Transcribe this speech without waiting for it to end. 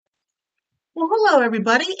Well, hello,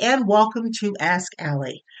 everybody, and welcome to Ask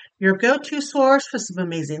Allie, your go to source for some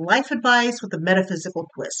amazing life advice with a metaphysical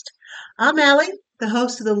twist. I'm Allie, the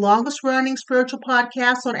host of the longest running spiritual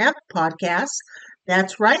podcast on Apple Podcasts.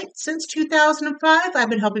 That's right, since 2005, I've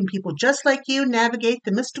been helping people just like you navigate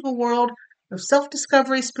the mystical world of self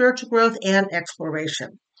discovery, spiritual growth, and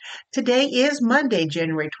exploration. Today is Monday,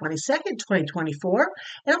 January 22nd, 2024,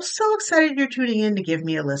 and I'm so excited you're tuning in to give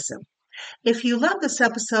me a listen. If you love this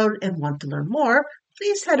episode and want to learn more,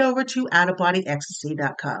 please head over to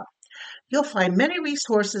outofbodyecstasy.com. You'll find many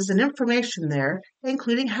resources and information there,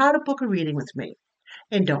 including how to book a reading with me.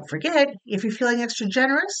 And don't forget, if you're feeling extra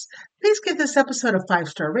generous, please give this episode a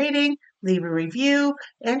 5-star rating, leave a review,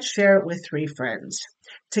 and share it with 3 friends.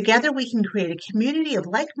 Together, we can create a community of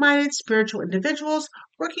like minded spiritual individuals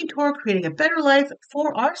working toward creating a better life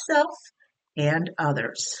for ourselves and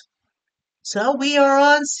others. So we are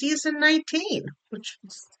on season 19, which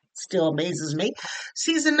still amazes me.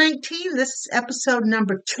 Season 19, this is episode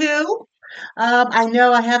number 2. I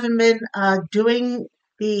know I haven't been doing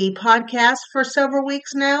the podcast for several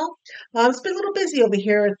weeks now. It's been a little busy over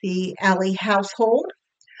here at the Alley household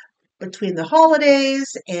between the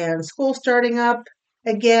holidays and school starting up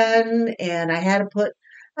again, and I had to put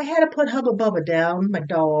Hubba Bubba down, my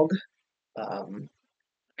dog. Um,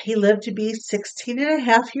 he lived to be 16 and a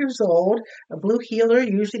half years old. A blue heeler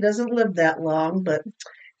usually doesn't live that long, but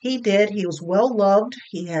he did. He was well loved.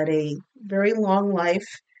 He had a very long life,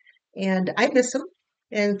 and I miss him,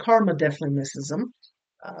 and Karma definitely misses him.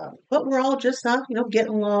 But we're all just,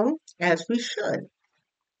 getting along as we should.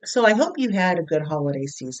 So I hope you had a good holiday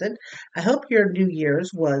season. I hope your New Year's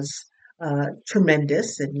was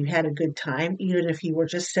tremendous and you had a good time, even if you were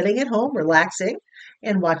just sitting at home, relaxing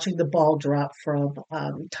and watching the ball drop from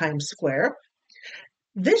Times Square.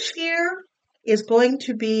 This year is going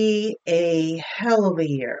to be a hell of a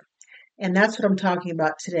year. And that's what I'm talking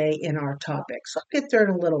about today in our topic. So I'll get there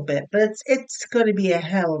in a little bit, but it's going to be a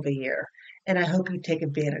hell of a year. And I hope you take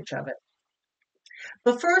advantage of it.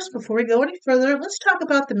 But first, before we go any further, let's talk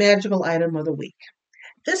about the magical item of the week.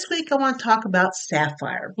 This week, I want to talk about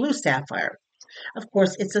sapphire, blue sapphire. Of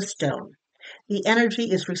course, it's a stone. The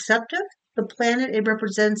energy is receptive. The planet it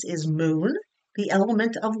represents is moon, the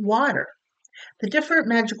element of water. The different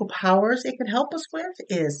magical powers it can help us with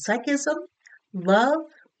is psychism, love,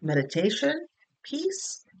 meditation,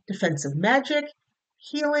 peace, defensive magic,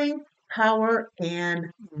 healing, power,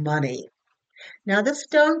 and money. Now, this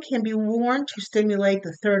stone can be worn to stimulate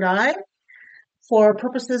the third eye for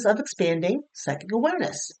purposes of expanding psychic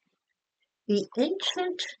awareness. The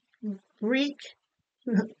Greek,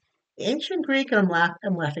 ancient Greek, and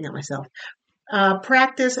I'm laughing at myself.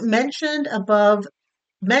 Practice mentioned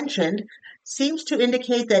seems to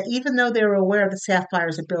indicate that even though they were aware of the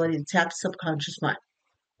sapphire's ability to tap the subconscious mind.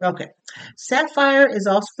 Okay, sapphire is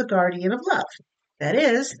also the guardian of love. That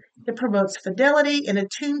is, it promotes fidelity and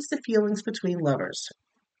attunes the feelings between lovers.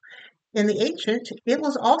 In the ancient, it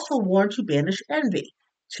was also worn to banish envy,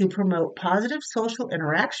 to promote positive social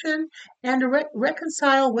interaction, and to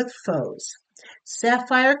reconcile with foes.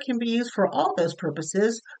 Sapphire can be used for all those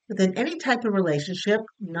purposes within any type of relationship,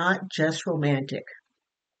 not just romantic.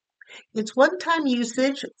 Its one time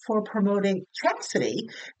usage for promoting chastity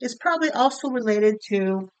is probably also related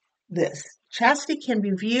to this. Chastity can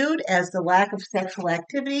be viewed as the lack of sexual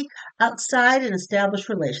activity outside an established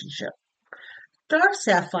relationship. Star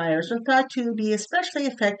sapphires are thought to be especially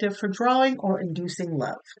effective for drawing or inducing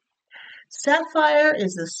love. Sapphire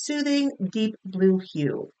is a soothing, deep blue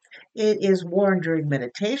hue. It is worn during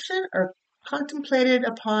meditation or contemplated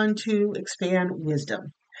upon to expand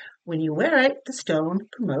wisdom. When you wear it, the stone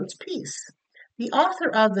promotes peace. The author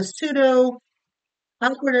of the Pseudo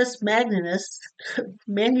Concordatus Magnus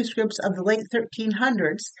manuscripts of the late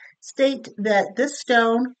 1300s state that this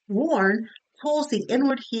stone, worn, pulls the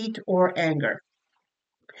inward heat or anger.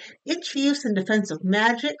 Its use in defensive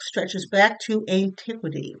magic stretches back to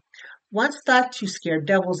antiquity. Once thought to scare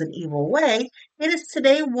devils and evil away, it is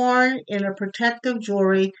today worn in a protective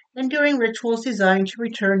jewelry and during rituals designed to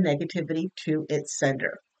return negativity to its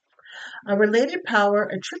sender. A related power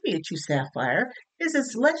attributed to sapphire is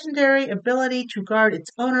its legendary ability to guard its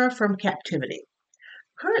owner from captivity.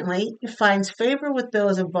 Currently, it finds favor with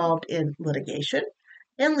those involved in litigation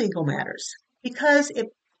and legal matters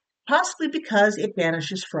possibly because it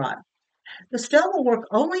banishes fraud. The stone will work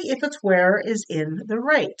only if its wearer is in the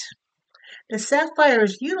right. The sapphire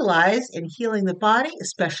is utilized in healing the body,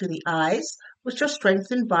 especially the eyes, which are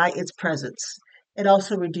strengthened by its presence. It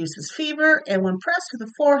also reduces fever and, when pressed to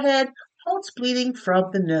the forehead, halts bleeding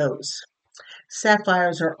from the nose.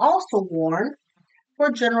 Sapphires are also worn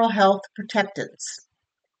for general health protectants.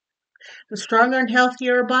 The stronger and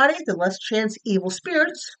healthier a body, the less chance evil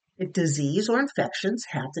spirits, disease, or infections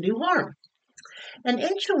have to do harm. An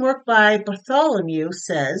ancient work by Bartholomew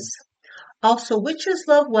says, also witches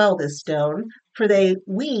love well this stone, for they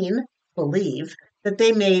believe, that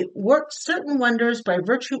they may work certain wonders by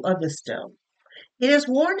virtue of this stone. It is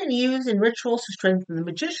worn and used in rituals to strengthen the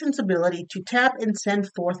magician's ability to tap and send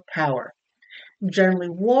forth power. Generally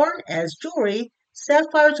worn as jewelry,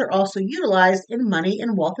 sapphires are also utilized in money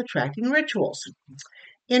and wealth attracting rituals.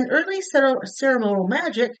 In early ceremonial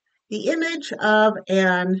magic, the image of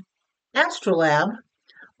an astrolabe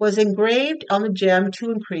was engraved on the gem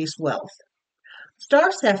to increase wealth.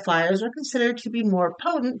 Star sapphires are considered to be more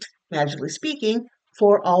potent, magically speaking,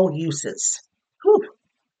 for all uses. Whew,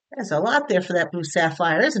 there's a lot there for that blue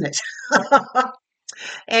sapphire, isn't it?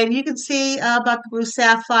 And you can see about the blue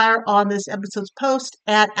sapphire on this episode's post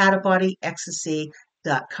at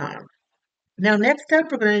outofbodyecstasy.com. Now, next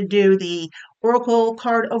up, we're going to do the Oracle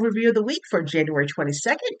card overview of the week for January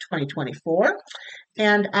 22nd, 2024.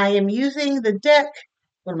 And I am using the deck,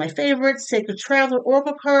 one of my favorites, Sacred Traveler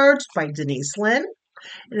Oracle cards by Denise Linn.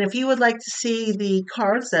 And if you would like to see the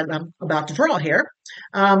cards that I'm about to draw here,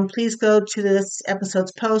 please go to this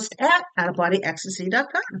episode's post at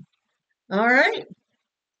outofbodyecstasy.com. All right.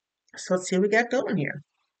 So let's see what we got going here.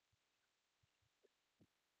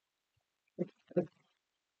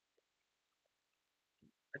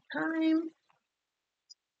 Time.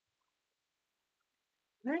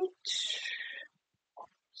 Right.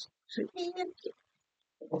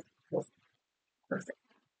 Perfect.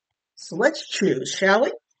 So let's choose, shall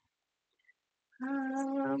we?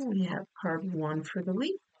 We have card 1 for the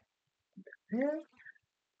week. There.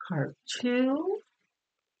 Card 2.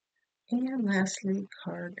 And lastly,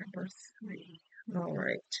 card number 3. All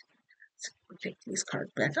right. So we'll take these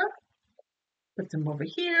cards back up. Put them over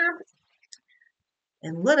here.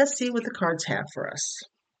 And let us see what the cards have for us.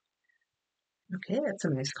 Okay, that's a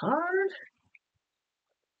nice card.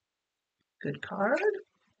 Good card.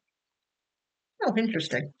 Oh,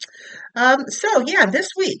 interesting. This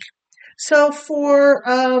week. So for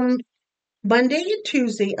Monday and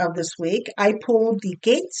Tuesday of this week, I pulled the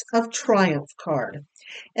Gates of Triumph card.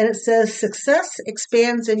 And it says, success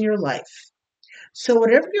expands in your life. So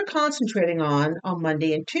whatever you're concentrating on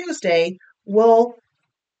Monday and Tuesday will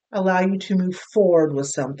allow you to move forward with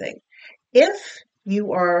something. If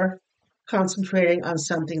you are concentrating on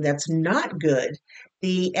something that's not good,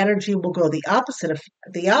 the energy will go the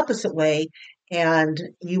opposite way, and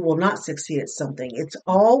you will not succeed at something. It's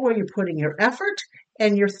all where you're putting your effort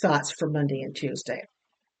and your thoughts for Monday and Tuesday.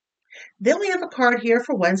 Then we have a card here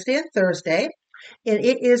for Wednesday and Thursday, and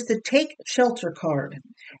it is the Take Shelter card.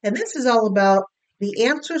 And this is all about the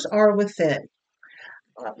answers are within.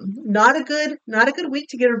 Not a good week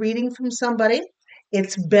to get a reading from somebody.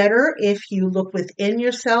 It's better if you look within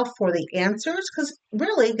yourself for the answers, because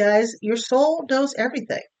really, guys, your soul knows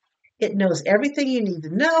everything. It knows everything you need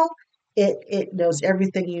to know. It knows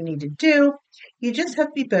everything you need to do. You just have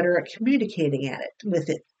to be better at communicating with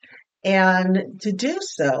it. And to do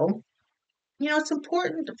so, it's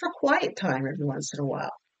important for quiet time every once in a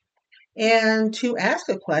while. And to ask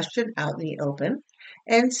a question out in the open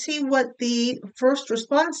and see what the first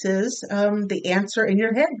response is, the answer in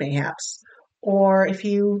your head, perhaps. Or if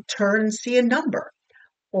you turn and see a number,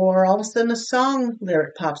 or all of a sudden a song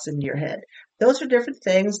lyric pops into your head. Those are different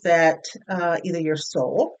things that either your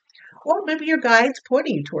soul or maybe your guides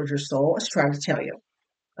pointing you towards your soul is trying to tell you.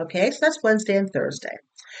 Okay, so that's Wednesday and Thursday.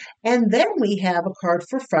 And then we have a card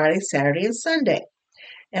for Friday, Saturday, and Sunday.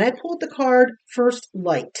 And I pulled the card First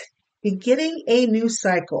Light, beginning a new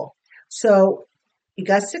cycle. So you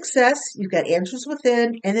got success, you've got answers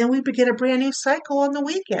within, and then we begin a brand new cycle on the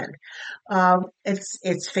weekend.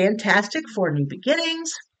 It's fantastic for new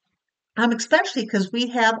beginnings, especially because we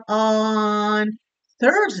have on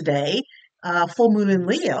Thursday full moon in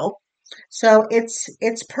Leo, so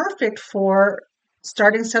it's perfect for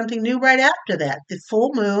starting something new right after that. The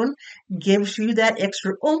full moon gives you that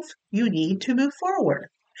extra oomph you need to move forward.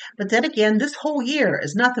 But then again, this whole year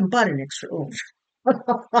is nothing but an extra oomph.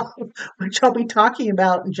 Which I'll be talking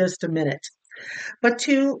about in just a minute. But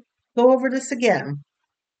to go over this again,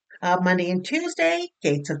 Monday and Tuesday,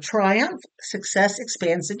 Gates of Triumph, success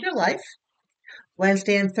expands in your life.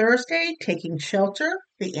 Wednesday and Thursday, taking shelter,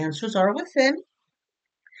 the answers are within.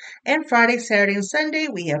 And Friday, Saturday, and Sunday,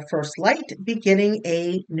 we have First Light, beginning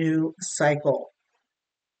a new cycle.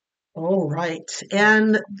 All right.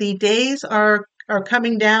 And the days are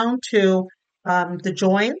coming down to the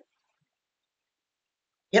join.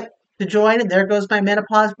 Yep, the join, and there goes my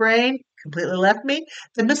menopause brain. completely left me.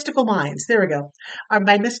 The Mystical Minds. There we go.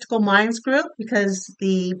 My Mystical Minds group, because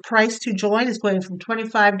the price to join is going from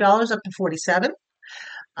 $25 up to $47.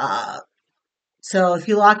 Uh, so if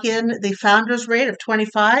you lock in the founder's rate of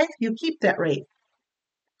 25, you keep that rate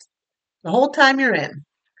the whole time you're in.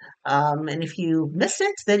 And if you miss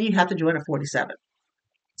it, then you have to join at 47.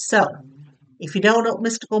 So if you don't know what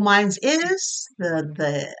Mystical Minds is,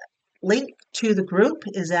 the link to the group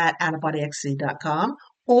is at outofbodyxc.com,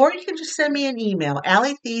 or you can just send me an email,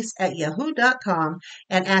 alleythies@yahoo.com,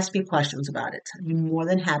 and ask me questions about it. I'd be more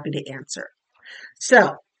than happy to answer.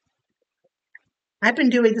 So I've been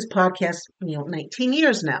doing this podcast, 19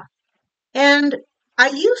 years now. And I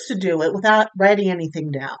used to do it without writing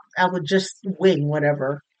anything down. I would just wing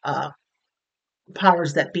whatever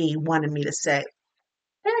powers that be wanted me to say.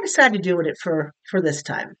 And I decided to do it for this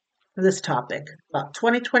time, for this topic.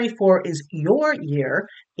 2024 is your year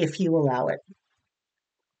if you allow it.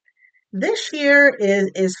 This year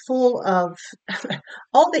is full of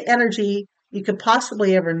all the energy you could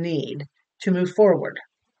possibly ever need to move forward.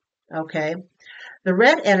 Okay? The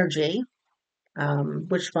red energy,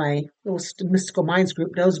 which my little Mystical Minds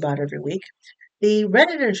group knows about every week, the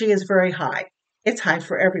red energy is very high. It's high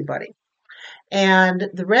for everybody. And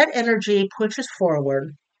the red energy pushes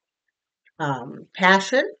forward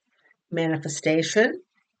passion, manifestation,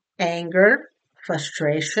 anger,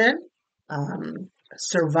 frustration,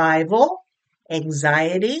 survival,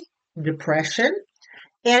 anxiety, depression.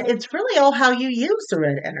 And it's really all how you use the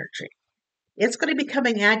red energy. It's going to be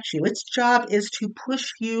coming at you. Its job is to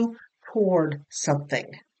push you toward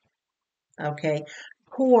something. Okay?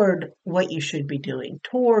 Toward what you should be doing,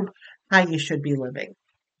 toward how you should be living.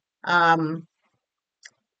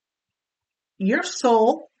 Your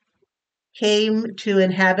soul came to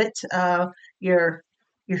inhabit your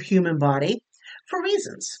human body for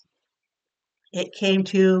reasons. It came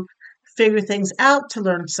to figure things out, to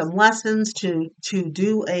learn some lessons, to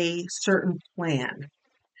do a certain plan.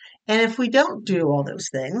 And if we don't do all those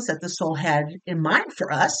things that the soul had in mind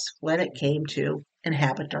for us when it came to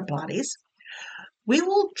inhabit our bodies, we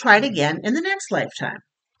will try it again in the next lifetime.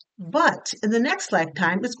 But in the next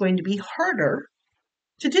lifetime, it's going to be harder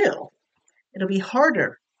to do. It'll be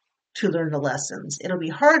harder to learn the lessons. It'll be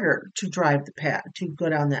harder to drive the path, to go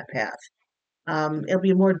down that path. It'll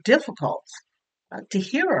be more difficult to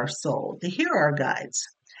hear our soul, to hear our guides.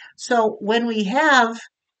 So when we have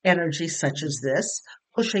energy such as this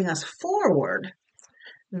pushing us forward,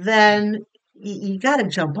 then you got to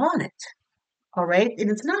jump on it. All right.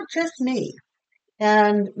 And it's not just me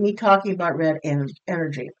and me talking about red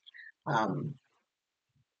energy.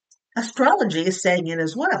 Astrology is saying it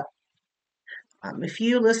as well. If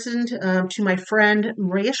you listened to my friend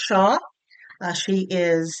Maria Shaw, she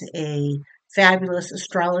is a fabulous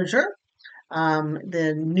astrologer.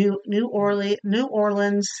 The New Orleans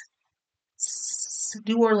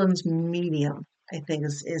medium, I think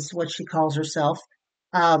is what she calls herself.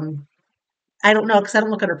 I don't know because I don't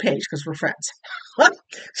look at her page because we're friends.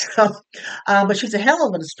 So, but she's a hell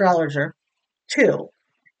of an astrologer too,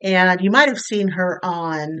 and you might have seen her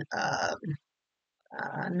on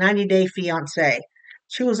 90 Day Fiancé.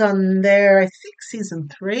 She was on there, I think, season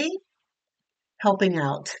 3, helping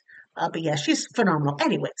out. But yeah, she's phenomenal.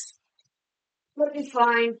 Anyways, let me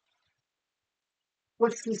find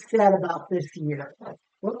what she said about this year.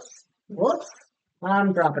 Whoops.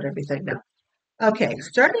 I'm dropping everything now. Okay,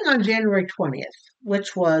 starting on January 20th,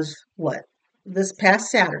 which was what? This past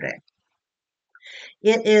Saturday.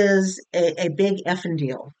 It is a big effing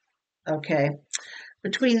deal. Okay.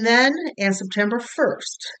 Between then and September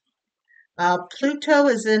 1st, Pluto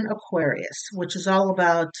is in Aquarius, which is all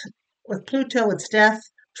about, with Pluto, it's death,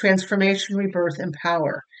 transformation, rebirth, and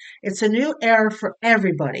power. It's a new era for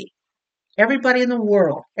everybody in the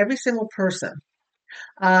world, every single person.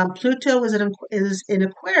 Pluto is in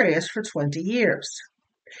Aquarius for 20 years.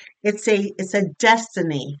 It's a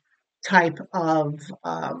destiny type of,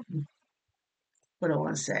 what do I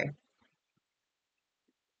want to say?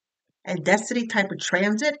 A destiny type of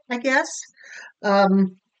transit, I guess.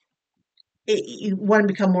 You want to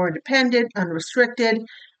become more independent, unrestricted.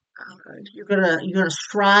 You're gonna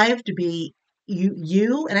strive to be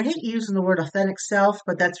you. And I hate using the word authentic self,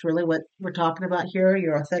 but that's really what we're talking about here.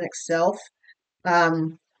 Your authentic self.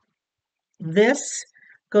 This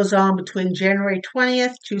goes on between January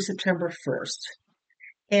 20th to September 1st.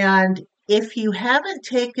 And if you haven't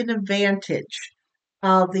taken advantage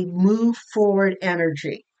of the move forward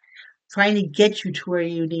energy, trying to get you to where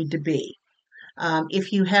you need to be,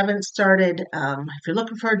 If you haven't started, if you're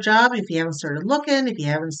looking for a job, if you haven't started looking, if you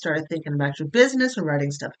haven't started thinking about your business or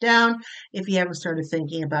writing stuff down, if you haven't started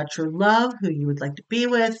thinking about your love, who you would like to be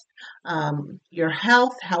with, your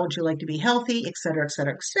health, how would you like to be healthy, et cetera, et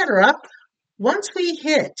cetera, et cetera. Once we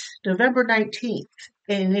hit November 19th,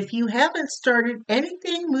 and if you haven't started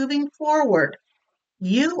anything moving forward,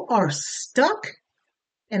 you are stuck,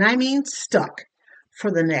 and I mean stuck,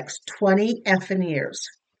 for the next 20 effing years.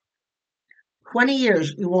 20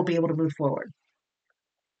 years, you won't be able to move forward.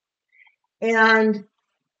 And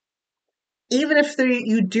even if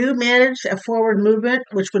you do manage a forward movement,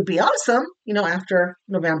 which would be awesome, after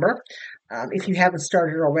November, if you haven't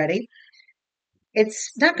started already,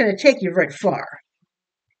 it's not going to take you very far.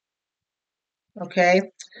 Okay.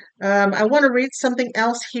 I want to read something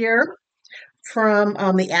else here from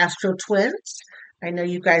the Astro Twins. I know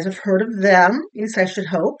you guys have heard of them, at least I should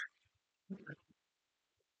hope.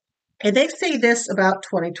 And they say this about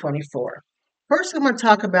 2024. First, I'm going to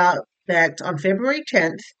talk about that on February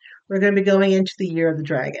 10th, we're going to be going into the year of the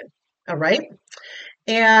dragon. All right.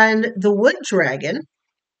 And the wood dragon,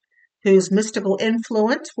 whose mystical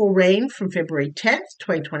influence will reign from February 10th,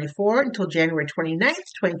 2024 until January 29th,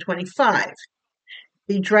 2025.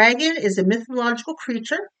 The dragon is a mythological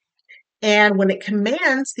creature, and when it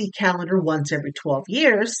commands the calendar once every 12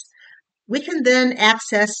 years, we can then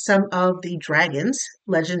access some of the dragon's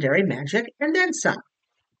legendary magic and then some.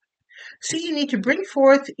 So you need to bring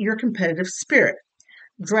forth your competitive spirit.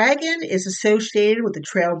 Dragon is associated with the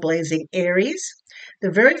trailblazing Aries,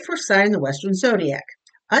 the very first sign in the Western zodiac.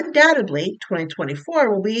 Undoubtedly, 2024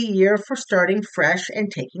 will be a year for starting fresh and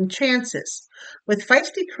taking chances. With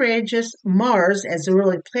feisty, courageous Mars as the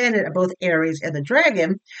ruling planet of both Aries and the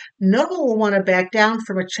Dragon, no one will want to back down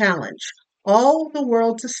from a challenge. All the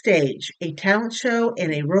world's a stage, a talent show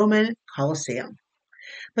in a Roman Colosseum.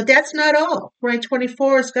 But that's not all.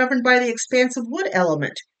 2024 is governed by the expansive wood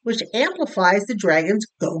element, which amplifies the dragon's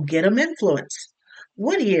go-get-'em influence.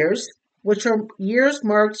 Wood years, which are years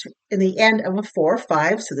marked in the end of a 4 or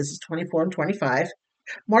 5, so this is 24 and 25,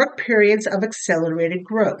 mark periods of accelerated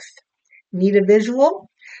growth. Need a visual?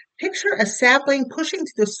 Picture a sapling pushing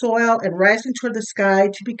through the soil and rising toward the sky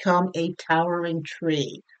to become a towering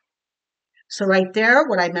tree. So right there,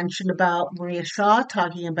 what I mentioned about Maria Shaw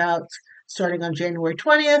talking about starting on January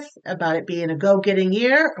 20th, about it being a go-getting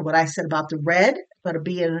year, or what I said about the red, about it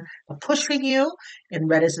being a push for you, and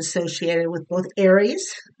red is associated with both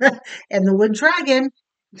Aries and the wood dragon.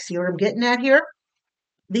 You see what I'm getting at here?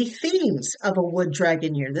 The themes of a wood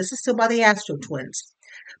dragon year. This is still by the Astro Twins.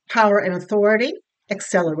 Power and authority,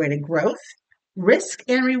 accelerated growth, risk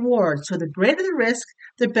and reward. So the greater the risk,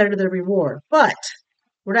 the better the reward. But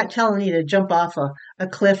we're not telling you to jump off a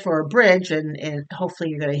cliff or a bridge and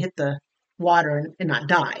hopefully you're going to hit the water and not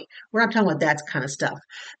die. We're not talking about that kind of stuff.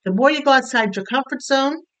 The more you go outside your comfort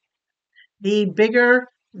zone, the bigger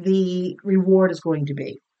the reward is going to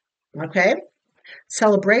be. Okay?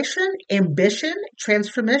 Celebration, ambition,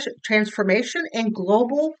 transformation, and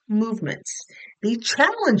global movements. The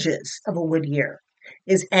challenges of a wood year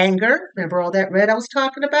is anger. Remember all that red I was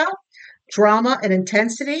talking about? Drama and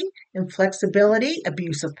intensity, inflexibility,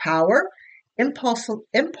 abuse of power,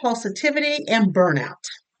 impulsivity, and burnout.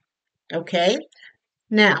 Okay?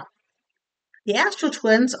 Now, the Astro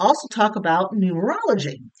Twins also talk about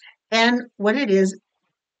numerology and what it is,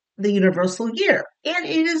 the universal year. And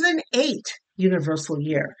it is an 8 universal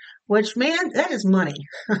year, which, man, that is money.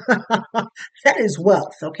 That is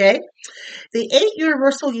wealth, okay? The 8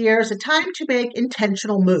 universal year is a time to make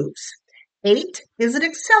intentional moves. 8 is an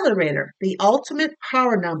accelerator, the ultimate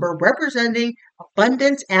power number representing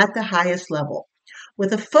abundance at the highest level.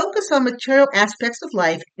 With a focus on material aspects of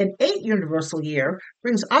life, an 8 universal year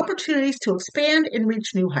brings opportunities to expand and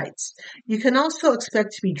reach new heights. You can also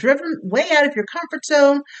expect to be driven way out of your comfort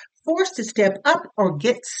zone, forced to step up, or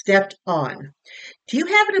get stepped on. Do you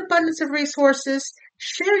have an abundance of resources?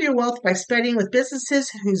 Share your wealth by spending with businesses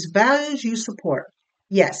whose values you support.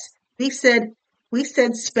 Yes, we said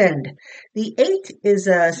spend. The 8 is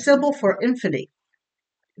a symbol for infinity.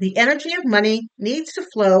 The energy of money needs to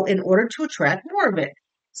flow in order to attract more of it.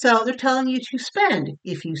 So they're telling you to spend.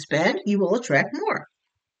 If you spend, you will attract more.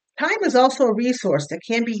 Time is also a resource that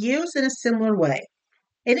can be used in a similar way.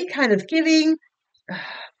 Any kind of giving,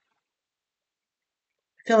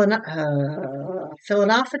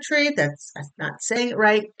 philanthropy, that's I'm not saying it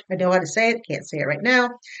right. I know how to say it, can't say it right now.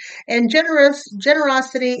 And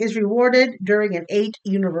generosity is rewarded during an 8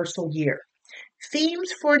 universal year.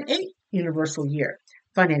 Themes for an 8 universal year: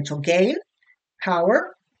 financial gain,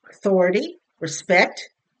 power, authority, respect,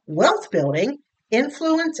 wealth building,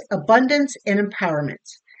 influence, abundance, and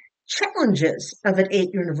empowerment. Challenges of an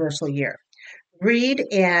 8 universal year. Read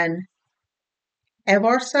and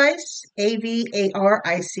Avarice,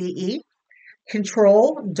 Avarice.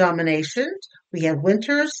 Control, domination. We have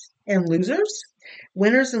winners and losers,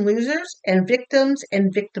 and victims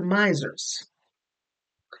and victimizers.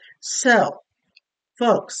 So,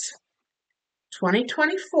 folks,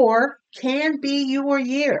 2024 can be your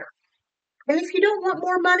year. And if you don't want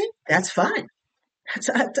more money, that's fine.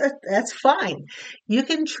 That's fine. You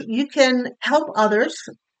can help others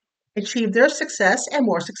achieve their success, and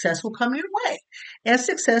more success will come your way. And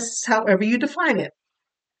success is however you define it.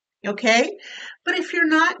 Okay? But if you're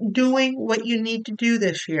not doing what you need to do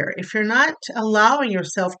this year, if you're not allowing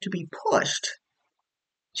yourself to be pushed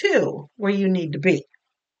to where you need to be,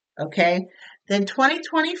 okay, then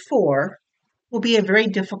 2024 will be a very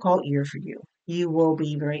difficult year for you. You will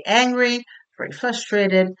be very angry, very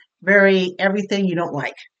frustrated, very everything you don't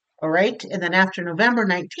like. All right. And then after November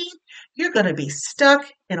 19th, you're going to be stuck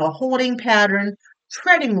in a holding pattern,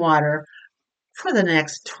 treading water for the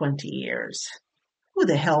next 20 years. Who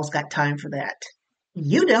the hell's got time for that?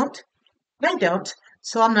 You don't. I don't.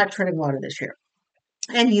 So I'm not treading water this year.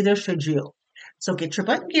 And neither should you. So get your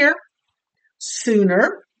butt in gear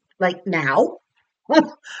sooner, like now,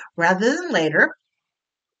 rather than later.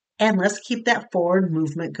 And let's keep that forward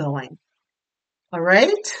movement going. All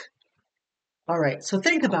right? All right. So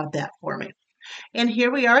think about that for me. And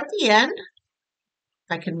here we are at the end.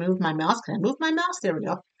 I can move my mouse. Can I move my mouse? There we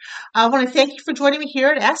go. I want to thank you for joining me here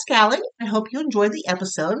at Ask Allie. I hope you enjoyed the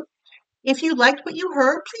episode. If you liked what you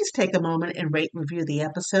heard, please take a moment and rate and review the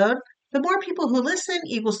episode. The more people who listen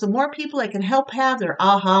equals the more people I can help have their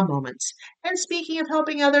aha moments. And speaking of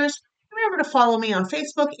helping others, remember to follow me on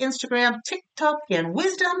Facebook, Instagram, TikTok, and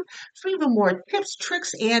Wisdom for even more tips,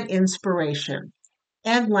 tricks, and inspiration.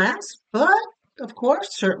 And last, but of course,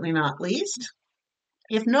 certainly not least,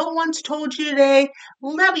 if no one's told you today,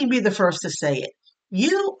 let me be the first to say it.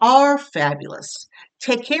 You are fabulous.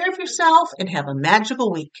 Take care of yourself and have a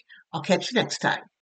magical week. I'll catch you next time.